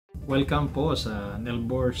Welcome po sa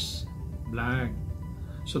Nelbor's Vlog.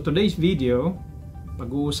 So today's video,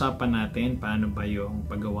 pag-uusapan natin paano ba yung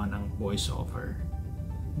paggawa ng voiceover.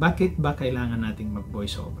 Bakit ba kailangan nating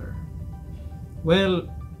mag-voiceover? Well,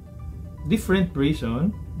 different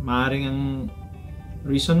reason. Maaaring ang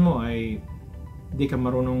reason mo ay di ka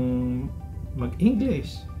marunong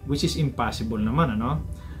mag-English, which is impossible naman, ano?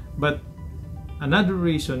 But another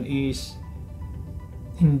reason is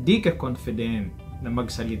hindi ka confident na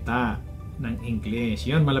magsalita ng English.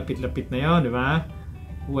 Yun, malapit-lapit na yun, di ba?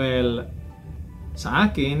 Well, sa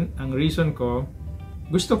akin, ang reason ko,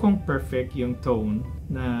 gusto kong perfect yung tone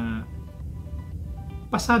na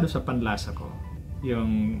pasado sa panlasa ko,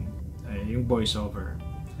 yung voiceover.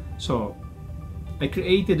 So, I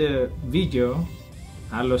created a video,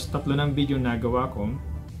 halos 3 ng video nagawa ko.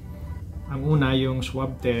 Ang una yung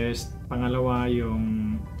swab test, pangalawa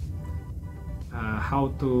yung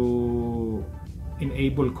how to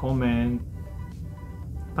enable comment,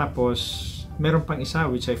 tapos meron pang isa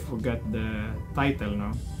which I forgot the title,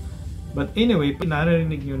 no? But anyway,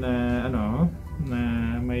 pinarinig nyo na na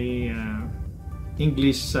may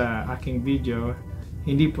English sa aking video,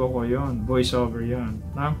 hindi po ko yon, voiceover yon,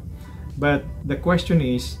 no? But the question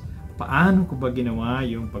is, paano ko ba ginawa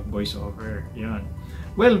yung pag voiceover? Yon.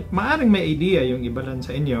 Well, maaring may idea yung iba lang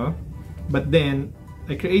sa inyo, but then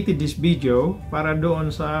I created this video para doon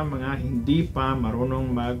sa mga hindi pa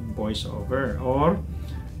marunong mag-voiceover or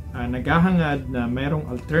naghahangad na mayroong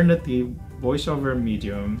alternative voiceover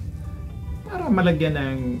medium para malagyan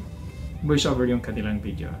ng voiceover yung kanilang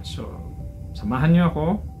video. So, samahan nyo ako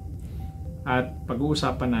at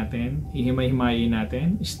pag-uusapan natin, hihimay-himayin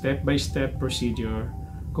natin, step-by-step procedure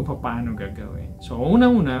kung paano gagawin. So,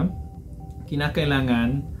 unang-una,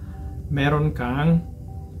 kinakailangan meron kang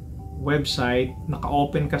website,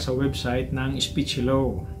 naka-open ka sa website ng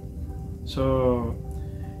Speechelo. So,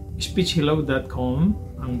 speechelo.com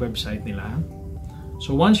ang website nila.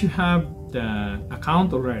 So, once you have the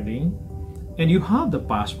account already and you have the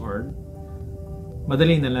password,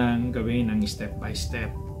 madali na lang gawin ang step-by-step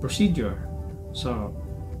procedure. So,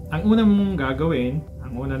 ang una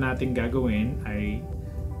nating gagawin ay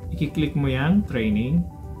i-click mo yan, training.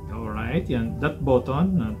 Alright, yan, that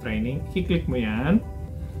button na training, i-click mo yan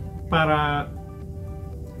para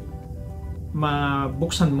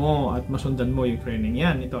mabuksan mo at masundan mo yung training.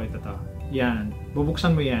 Yan, ito. Yan,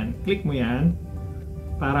 bubuksan mo yan, click mo yan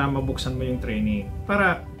para mabuksan mo yung training.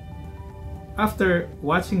 Para after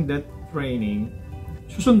watching that training,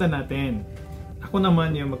 susundan natin. Ako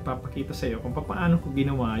naman yung magpapakita sa iyo kung paano ko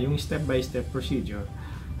ginawa yung step-by-step procedure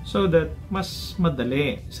so that mas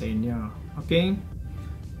madali sa inyo. Okay?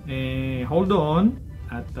 Hold on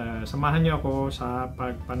at samahan niyo ako sa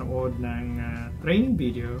pagpanood ng training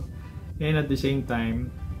video, and at the same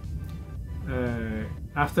time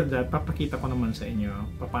after that papakita ko naman sa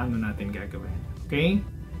inyo paano natin gagawin. Okay?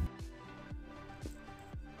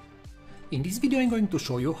 In this video I'm going to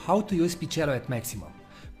show you how to use Speechelo at maximum.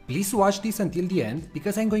 Please watch this until the end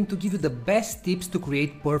because I'm going to give you the best tips to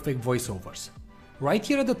create perfect voiceovers. Right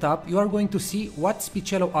here at the top you are going to see what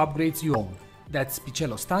Speechelo upgrades you own. That's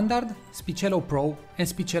Speechelo Standard, Speechelo Pro, and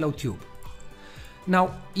Speechelo Tube.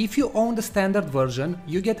 Now, if you own the standard version,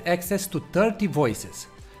 you get access to 30 voices.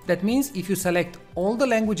 That means if you select all the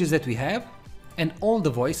languages that we have and all the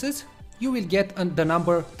voices, you will get the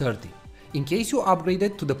number 30. In case you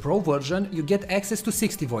upgraded to the Pro version, you get access to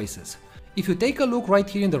 60 voices. If you take a look right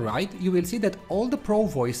here in the right, you will see that all the Pro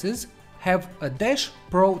voices have a dash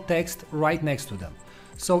Pro text right next to them.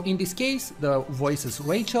 So in this case, the voices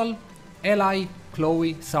Rachel, Eli,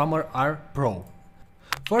 Chloe, Summer are Pro.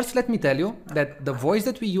 First, let me tell you that the voice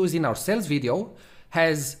that we use in our sales video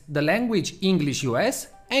has the language English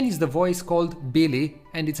US and is the voice called Billy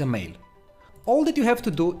and it's a male. All that you have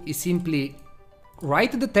to do is simply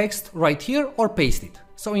write the text right here or paste it.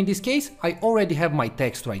 So in this case, I already have my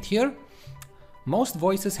text right here. Most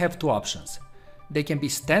voices have two options. They can be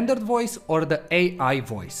standard voice or the AI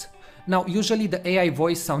voice. Now, usually the AI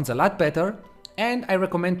voice sounds a lot better, and I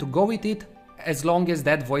recommend to go with it as long as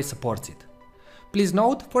that voice supports it. Please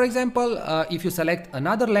note, for example, if you select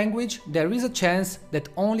another language, there is a chance that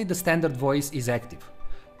only the standard voice is active.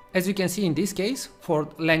 As you can see in this case, for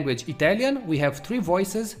language Italian, we have 3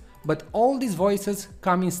 voices, but all these voices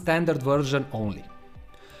come in standard version only.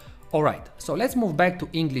 Alright, so let's move back to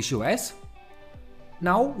English US.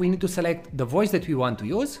 Now we need to select the voice that we want to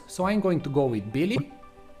use, so I'm going to go with Billy.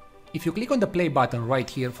 If you click on the play button right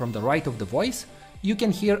here from the right of the voice, you can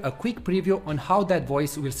hear a quick preview on how that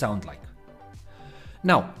voice will sound like.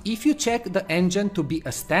 Now, if you check the engine to be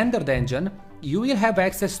a standard engine, you will have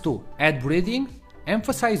access to add breathing,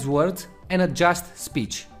 emphasize words, and adjust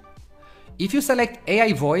speech. If you select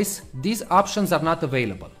AI voice, these options are not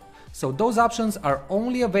available. So those options are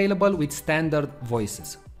only available with standard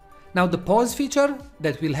voices. Now the pause feature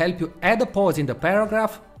that will help you add a pause in the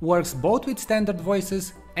paragraph works both with standard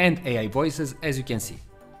voices and AI voices, as you can see.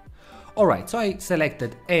 Alright, so I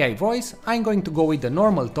selected AI voice, I'm going to go with the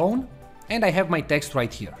normal tone, and I have my text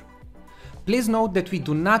right here. Please note that we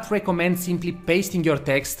do not recommend simply pasting your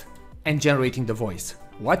text and generating the voice.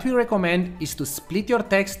 What we recommend is to split your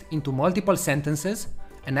text into multiple sentences,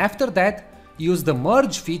 and after that use the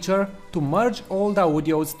merge feature to merge all the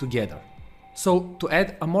audios together. So to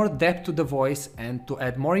add a more depth to the voice and to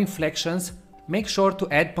add more inflections, make sure to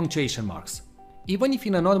add punctuation marks. Even if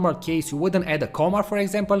in a normal case you wouldn't add a comma, for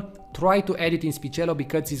example, try to add it in Speechelo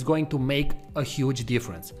because it's going to make a huge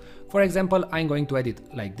difference. For example, I'm going to add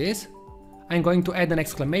it like this. I'm going to add an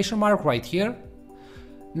exclamation mark right here.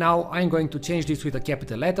 Now I'm going to change this with a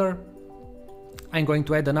capital letter. I'm going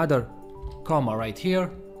to add another comma right here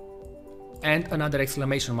and another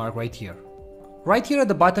exclamation mark right here. Right here at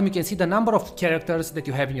the bottom you can see the number of characters that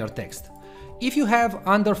you have in your text. If you have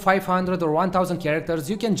under 500 or 1000 characters,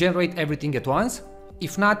 you can generate everything at once.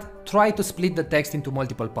 If not, try to split the text into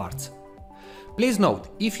multiple parts. Please note,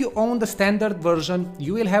 if you own the standard version,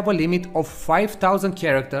 you will have a limit of 5000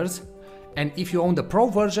 characters, and if you own the Pro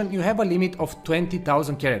version, you have a limit of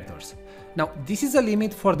 20,000 characters. Now, this is a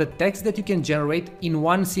limit for the text that you can generate in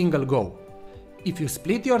one single go. If you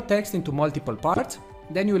split your text into multiple parts,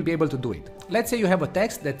 then you will be able to do it. Let's say you have a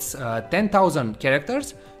text that's 10,000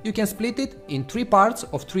 characters, you can split it in 3 parts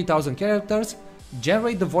of 3,000 characters,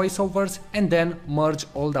 generate the voiceovers, and then merge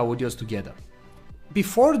all the audios together.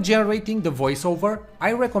 Before generating the voiceover,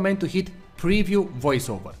 I recommend to hit Preview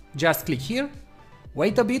Voiceover. Just click here,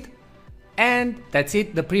 wait a bit, and that's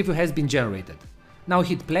it, the preview has been generated. Now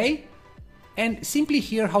hit play, and simply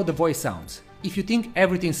hear how the voice sounds. If you think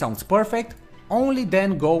everything sounds perfect, only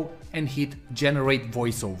then go and hit Generate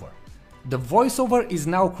Voiceover. The voiceover is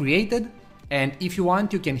now created, and if you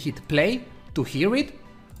want you can hit play to hear it,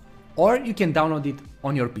 or you can download it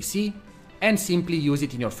on your PC and simply use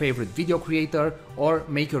it in your favorite video creator or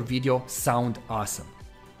make your video sound awesome.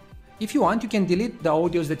 If you want, you can delete the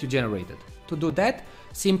audios that you generated. To do that,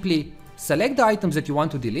 simply select the items that you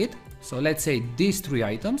want to delete, so let's say these 3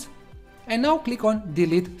 items, and now click on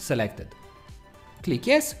Delete Selected. Click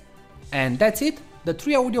yes, and that's it. The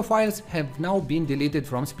 3 audio files have now been deleted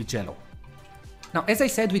from Speechelo. Now, as I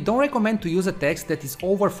said, we don't recommend to use a text that is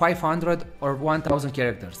over 500 or 1000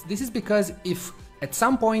 characters. This is because if at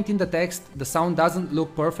some point in the text the sound doesn't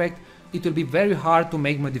look perfect, it will be very hard to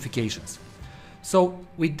make modifications. So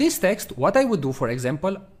with this text, what I would do, for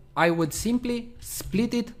example, I would simply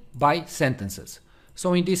split it by sentences.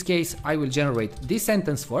 So in this case, I will generate this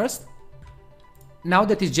sentence first. Now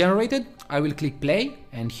that it's generated, I will click play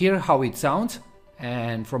and hear how it sounds.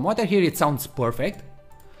 And from what I hear, it sounds perfect.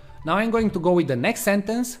 Now I'm going to go with the next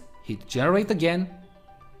sentence, hit generate again.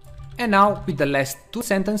 And now with the last 2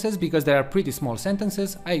 sentences, because they are pretty small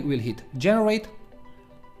sentences, I will hit generate.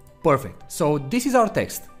 Perfect. So this is our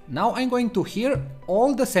text. Now I'm going to hear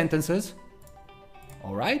all the sentences.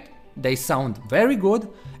 Alright, they sound very good.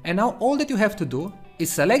 And now all that you have to do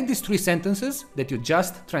is select these 3 sentences that you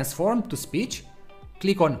just transformed to speech,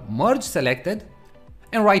 click on merge selected,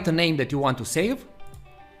 and write a name that you want to save.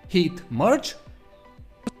 Hit merge,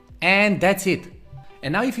 and that's it.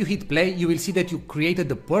 And now if you hit play, you will see that you created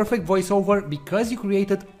the perfect voiceover because you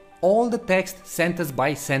created all the text sentence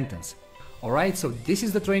by sentence. Alright, so this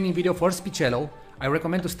is the training video for Speechelo. I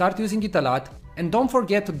recommend to start using it a lot. And don't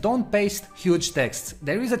forget to don't paste huge texts.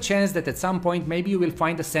 There is a chance that at some point maybe you will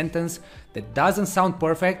find a sentence that doesn't sound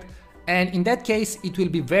perfect, and in that case it will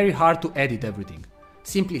be very hard to edit everything.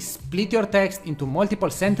 Simply split your text into multiple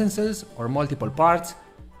sentences or multiple parts,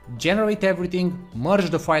 generate everything, merge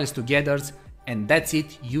the files together, and that's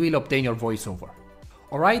it, you will obtain your voiceover.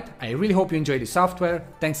 Alright, I really hope you enjoy the software.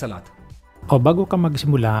 Thanks a lot. Bago ka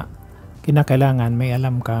magsimula, kinakailangan may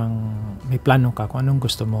plano ka kung anong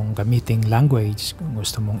gusto mong gamiting language. Kung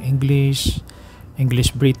gusto mong English,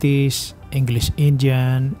 English British, English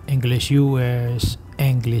Indian, English US,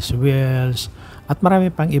 English Wales, at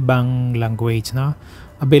marami pang ibang language, no?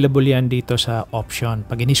 Available yan dito sa option.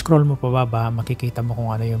 Pag in-scroll mo pababa, makikita mo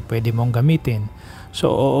kung ano yung pwede mong gamitin.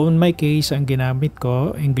 So, on my case, ang ginamit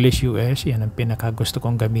ko, English US, yan ang pinakagusto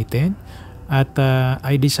kong gamitin. At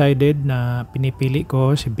I decided na pinipili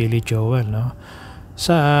ko si Billy Joel, no?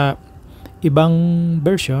 Sa ibang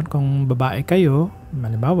version, kung babae kayo,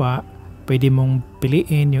 halimbawa, pwede mong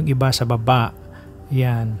piliin yung iba sa baba.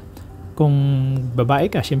 Yan. Kung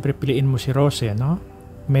babae ka, siyempre piliin mo si Rose, no?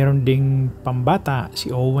 Meron ding pambata, si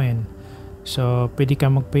Owen. So, pwede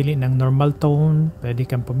kang magpili ng normal tone, pwede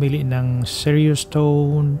kang pumili ng serious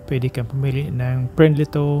tone, pwede kang pumili ng friendly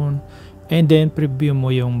tone, and then preview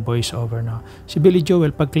mo yung voiceover. No? Si Billy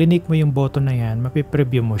Joel, pag clinic mo yung button na yan,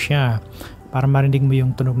 mapipreview mo siya para marinig mo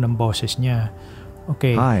yung tunog ng boses niya.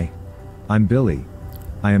 Okay. Hi, I'm Billy.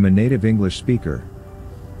 I am a native English speaker.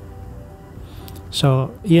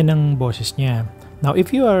 So, yan ang boses niya. Now,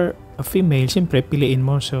 if you are a female, siyempre, piliin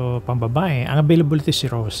mo so pambabae. Ang availability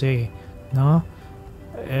si Rose. No?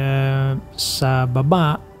 Sa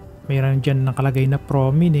baba, mayroon dyan nakalagay na Pro,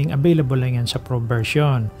 meaning available lang yan sa Pro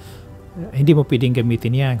version. Hindi mo pwedeng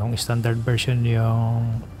gamitin yan kung standard version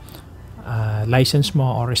yung license mo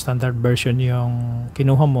or standard version yung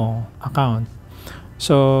kinuha mo account.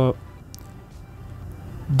 So,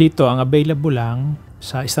 dito ang available lang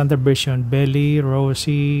sa standard version, Belly,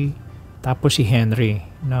 Rosie, tapos si Henry.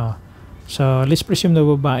 No? So, let's presume na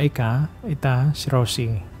babae ka. Ita, si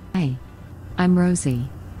Rosie. Hi, I'm Rosie.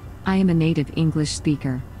 I am a native English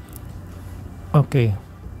speaker. Okay.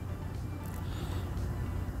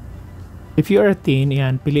 If you are a teen,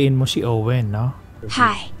 yan, piliin mo si Owen, no?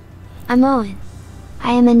 Hi, I'm Owen.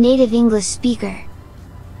 I am a native English speaker.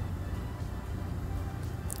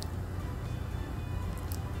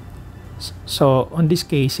 So, on this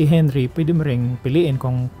case, si Henry, pwede mo ring piliin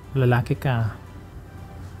kung lalaki ka.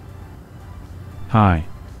 Hi,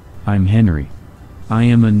 I'm Henry.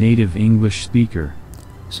 I am a native English speaker.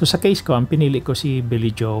 So, sa case ko, ang pinili ko si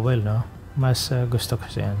Billy Joel, no? Mas gusto ko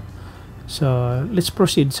siya. So, let's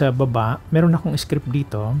proceed sa baba. Meron akong script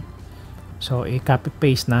dito. So,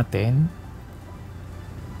 i-copy-paste natin.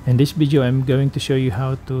 In this video, I'm going to show you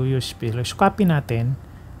how to use Speechelo. So, copy natin.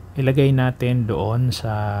 Ilagay natin doon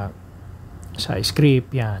sa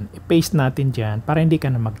script. Yan. I-paste natin dyan para hindi ka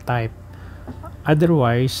na mag-type.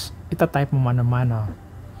 Otherwise, ita-type mo mano-mano.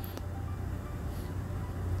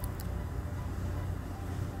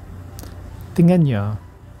 Tingnan nyo,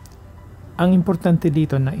 ang importante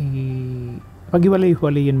dito na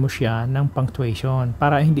pag-iwalay-walayin mo siya ng punctuation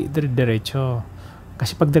para hindi dire-diretso.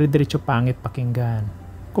 Kasi pag dire-diretso, pangit pakinggan.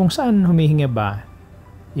 Kung saan humihinga ba,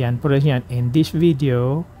 yan, pula yan, in this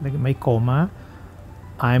video, may comma,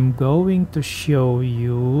 I'm going to show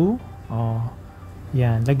you,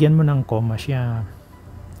 yan, lagyan mo ng comma siya.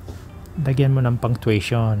 Lagyan mo ng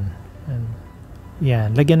punctuation.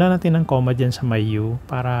 Yan, lagyan na natin ng comma dyan sa may U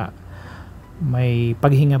para may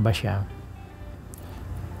paghinga ba siya.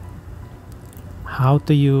 How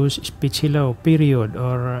to use Speechelo, period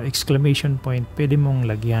or exclamation point, pwede mong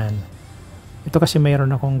lagyan. Ito kasi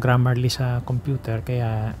mayroon akong Grammarly sa computer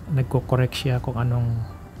kaya nagko-correct siya kung anong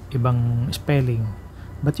ibang spelling.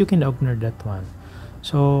 But you can ignore that one.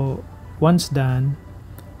 So, once done,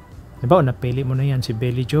 diba, napili mo na yan si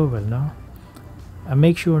Billy Joel, no?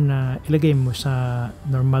 Make sure na ilagay mo sa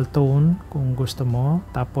normal tone kung gusto mo.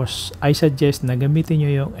 Tapos, I suggest na gamitin nyo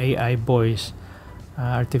yung AI voice,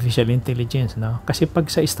 artificial intelligence, no? Kasi pag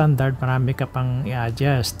sa standard, marami ka pang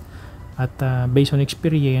i-adjust. At based on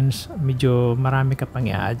experience, medyo marami ka pang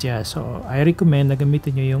i-adjust. So, I recommend na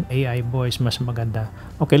gamitin nyo yung AI voice, mas maganda.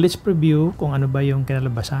 Okay, let's preview kung ano ba yung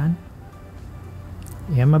kinalabasan.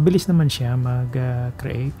 Yan, mabilis naman siya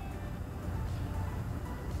mag-create.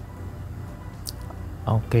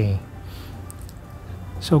 Okay.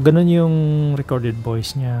 So, ganun yung recorded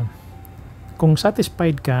voice niya. Kung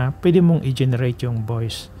satisfied ka, pwede mong i-generate yung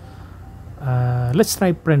voice. Let's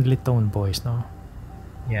try friendly tone voice, no?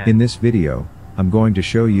 Yeah. In this video, I'm going to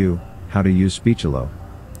show you how to use Speechelo.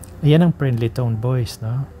 Ayan ang friendly tone voice,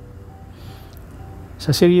 no?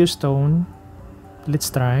 Sa serious tone, let's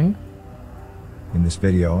try. In this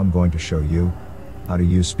video, I'm going to show you how to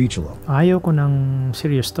use Speechelo. Ayaw ko ng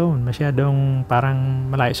serious tone. Masyadong parang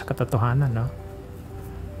malayo sa katotohanan, no?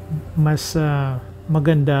 Mas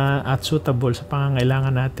maganda at suitable sa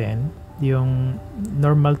pangangailangan natin yung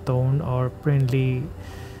normal tone or friendly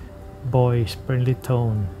voice, friendly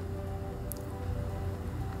tone.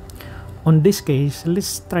 On this case,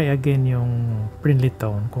 let's try again yung friendly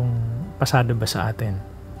tone kung pasado ba sa atin.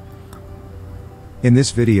 In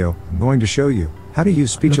this video, I'm going to show you how to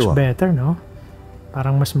use Speechelo. Looks better, no?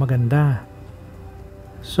 Parang mas maganda.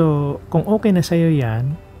 So, kung okay na sa'yo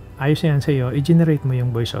yan, ayos yan sa'yo, i-generate mo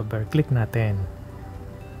yung voiceover. Click natin.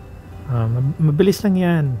 Mabilis lang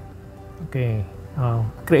yan. Okay.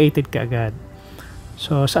 Created ka agad.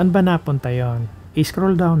 So, saan ba napunta yon?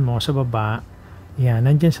 I-scroll down mo sa baba. Yan,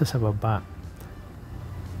 nandyan sa baba.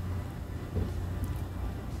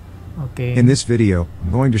 Okay. In this video,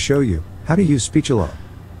 I'm going to show you how to use Speechelo.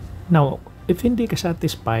 Now, if hindi ka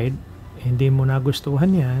satisfied, hindi mo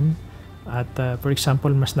nagustuhan yan, at for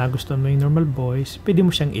example, mas nagustuhan mo yung normal voice, pwede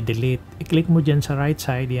mo siyang i-delete. I-click mo dyan sa right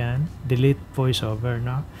side yan, delete voiceover,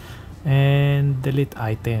 no? And delete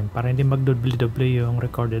item para hindi magdoble-doble yung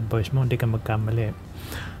recorded voice mo, hindi ka magkamali.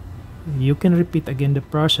 You can repeat again the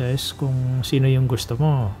process kung sino yung gusto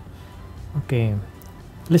mo. Okay.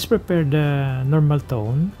 Let's prepare the normal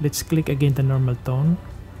tone. Let's click again the normal tone.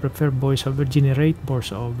 Prepare voiceover, generate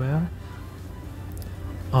voiceover.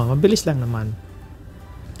 Oh, mabilis lang naman.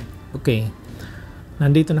 Okay.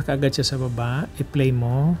 Nandito na kaagad siya sa baba. I-play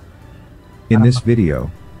mo. In this video,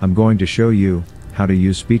 I'm going to show you how to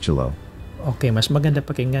use Speechelo. Okay, mas maganda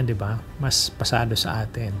pakinggan, di ba? Mas pasado sa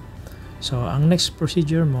atin. So, ang next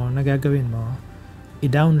procedure mo, na gagawin mo,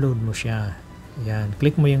 i-download mo siya. Yan.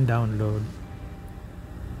 Click mo yung download.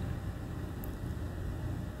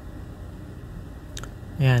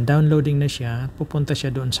 Yan, downloading na siya. Pupunta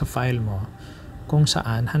siya doon sa file mo. Kung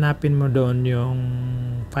saan, hanapin mo doon yung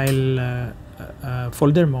file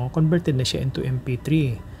folder mo, converted na siya into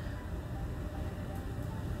MP3.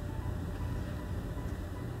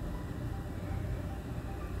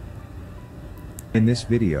 In this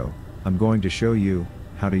video, I'm going to show you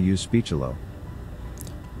how to use Speechelo.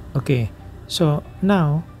 Okay. So,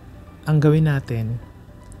 now, ang gawin natin,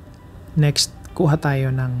 next, kuha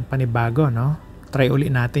tayo ng panibago, no? Try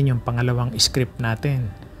uli natin yung pangalawang script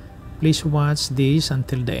natin. Please watch this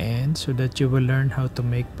until the end so that you will learn how to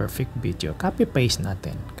make perfect video. Copy-paste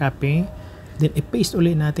natin. Copy. Then, i-paste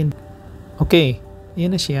uli natin. Okay.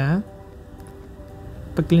 Yan na siya.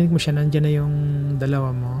 Pag click mo siya, nandyan na yung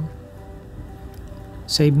dalawa mo.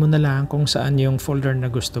 Save mo na lang kung saan yung folder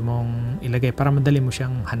na gusto mong ilagay para madali mo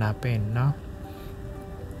siyang hanapin, no?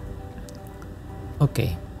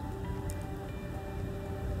 Okay.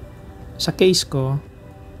 Sa case ko,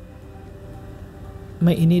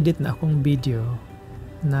 may inedit na akong video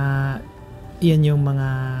na iyan yung mga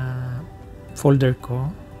folder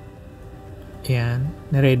ko. Ayan,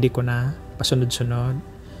 na-ready ko na, pasunod-sunod.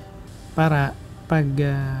 Para pag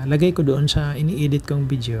lagay ko doon sa ini-edit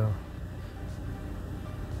kong video,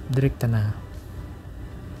 direkta na.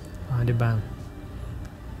 Diba?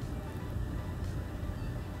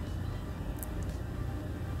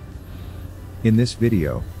 In this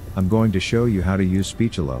video, I'm going to show you how to use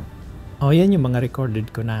Speechelo. Yan yung mga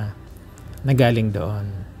recorded ko na nagaling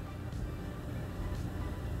doon.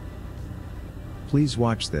 Please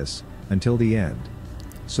watch this until the end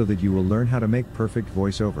so that you will learn how to make perfect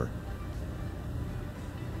voiceover.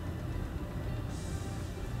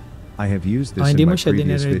 I have used this Hindi in mo my siya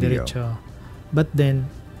previous video. But then,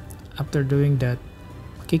 after doing that,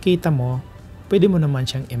 makikita mo, pwede mo naman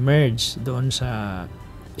siyang emerge doon sa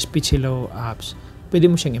Speechelo apps. Pwede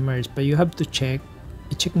mo siyang emerge, but you have to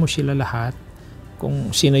i-check mo sila lahat kung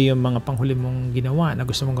sino yung mga panghuli mong ginawa na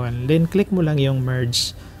gusto mong gawin. Then, click mo lang yung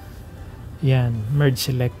merge. Yan, merge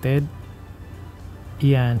selected.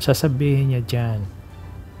 Yan, sasabihin niya dyan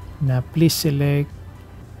na please select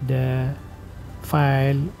the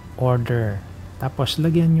file order. Tapos,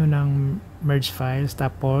 lagyan nyo ng merge files,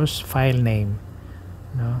 tapos file name.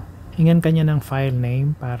 No? Hingan kanya ng file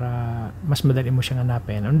name para mas madali mo siyang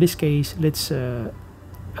hanapin. In this case, let's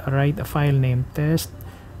write a file name, test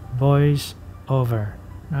voice over.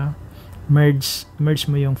 No? Merge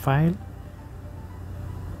mo yung file.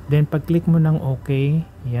 Then, pag-click mo ng OK,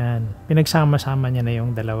 yan. Pinagsama-sama niya na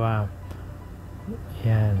yung dalawa.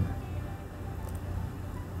 Yan.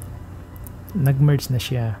 Nag-merge na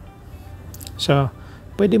siya. So,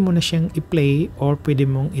 pwede mo na siyang i-play or pwede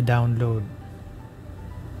mong i-download.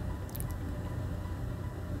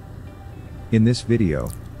 In this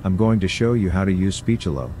video, I'm going to show you how to use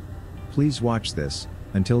Speechelo. Please watch this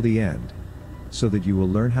until the end so that you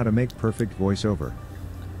will learn how to make perfect voiceover.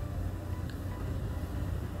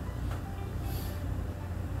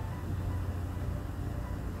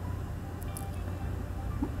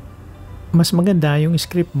 Mas maganda yung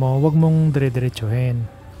script mo, wag mong dire-diretsuhin.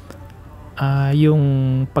 Yung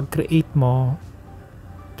pag-create mo,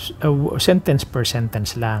 sentence per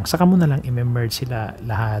sentence lang. Saka mo na lang i-merge sila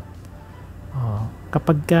lahat.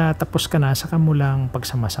 Kapag tapos ka na, saka mo lang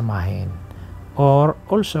pagsamasamahin. Or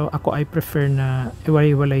also, ako I prefer na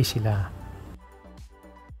iwalay-walay sila.